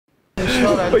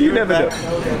But you never know.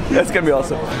 That's gonna be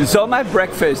awesome. So I'm at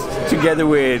breakfast together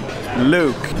with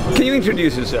Luke. Can you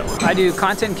introduce yourself? I do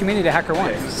content and community at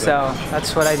HackerOne, so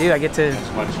that's what I do. I get to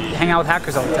hang out with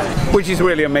hackers all the time. Which is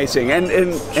really amazing. And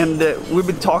we've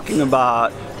been talking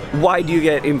about why do you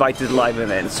get invited to live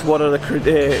events? What are the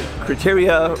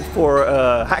criteria for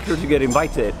a hacker to get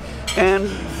invited? And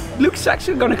Luke's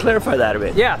actually going to clarify that a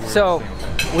bit. Yeah, so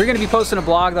we're going to be posting a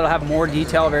blog that'll have more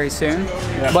detail very soon,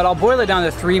 but I'll boil it down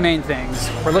to three main things.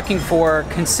 We're looking for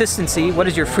consistency. What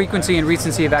is your frequency and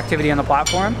recency of activity on the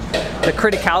platform? The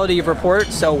criticality of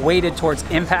reports, so weighted towards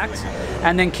impact.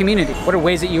 And then community. What are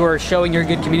ways that you are showing you're a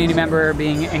good community member,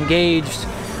 being engaged,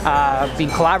 being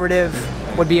collaborative,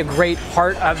 would be a great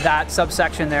part of that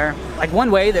subsection there. Like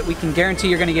one way that we can guarantee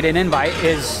you're going to get an invite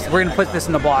is, we're going to put this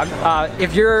in the blog.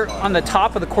 If you're on the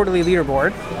top of the quarterly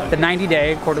leaderboard, the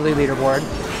 90-day quarterly leaderboard,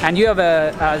 and you have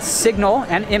a signal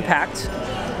and impact,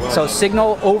 so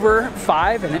signal over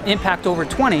 5 and an impact over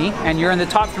 20, and you're in the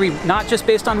top 3, not just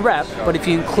based on rep, but if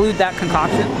you include that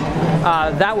concoction,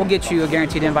 that will get you a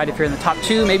guaranteed invite. If you're in the top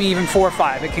 2, maybe even 4 or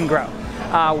 5, it can grow.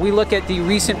 We look at the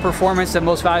recent performance of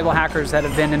most valuable hackers that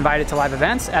have been invited to live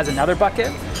events as another bucket.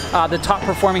 The top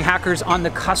performing hackers on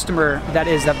the customer that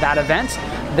is of that event,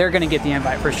 they're going to get the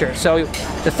invite for sure. So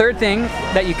the third thing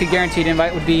that you could guarantee to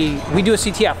invite would be, we do a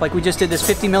CTF, like we just did this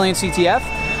 50 million CTF.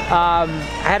 I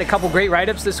had a couple great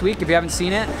write-ups this week. If you haven't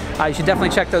seen it, you should definitely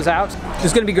check those out.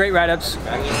 There's going to be great write-ups.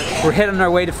 We're heading our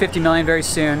way to 50 million very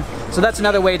soon. So that's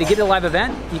another way to get to a live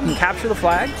event. You can capture the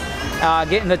flag.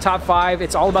 Get in the top 5.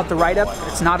 It's all about the write-up.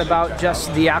 It's not about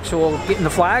just the actual getting the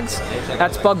flags.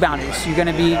 That's bug bounties. You're going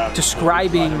to be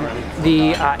describing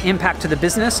the impact to the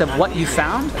business of what you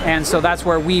found, and so that's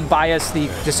where we bias the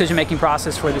decision-making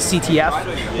process for the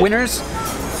CTF winners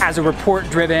as a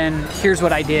report-driven. Here's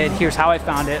what I did. Here's how I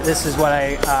found it. This is what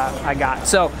I got.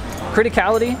 So,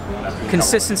 criticality,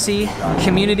 consistency,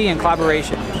 community, and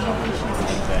collaboration.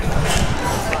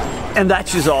 And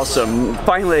that's just awesome.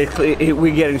 Finally,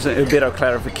 we're getting a bit of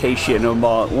clarification on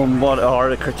what are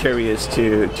the criteria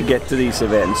to get to these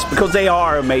events, because they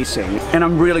are amazing. And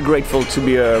I'm really grateful to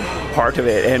be a part of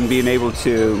it and being able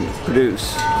to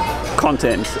produce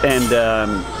content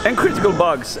and critical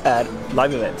bugs at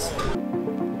live events.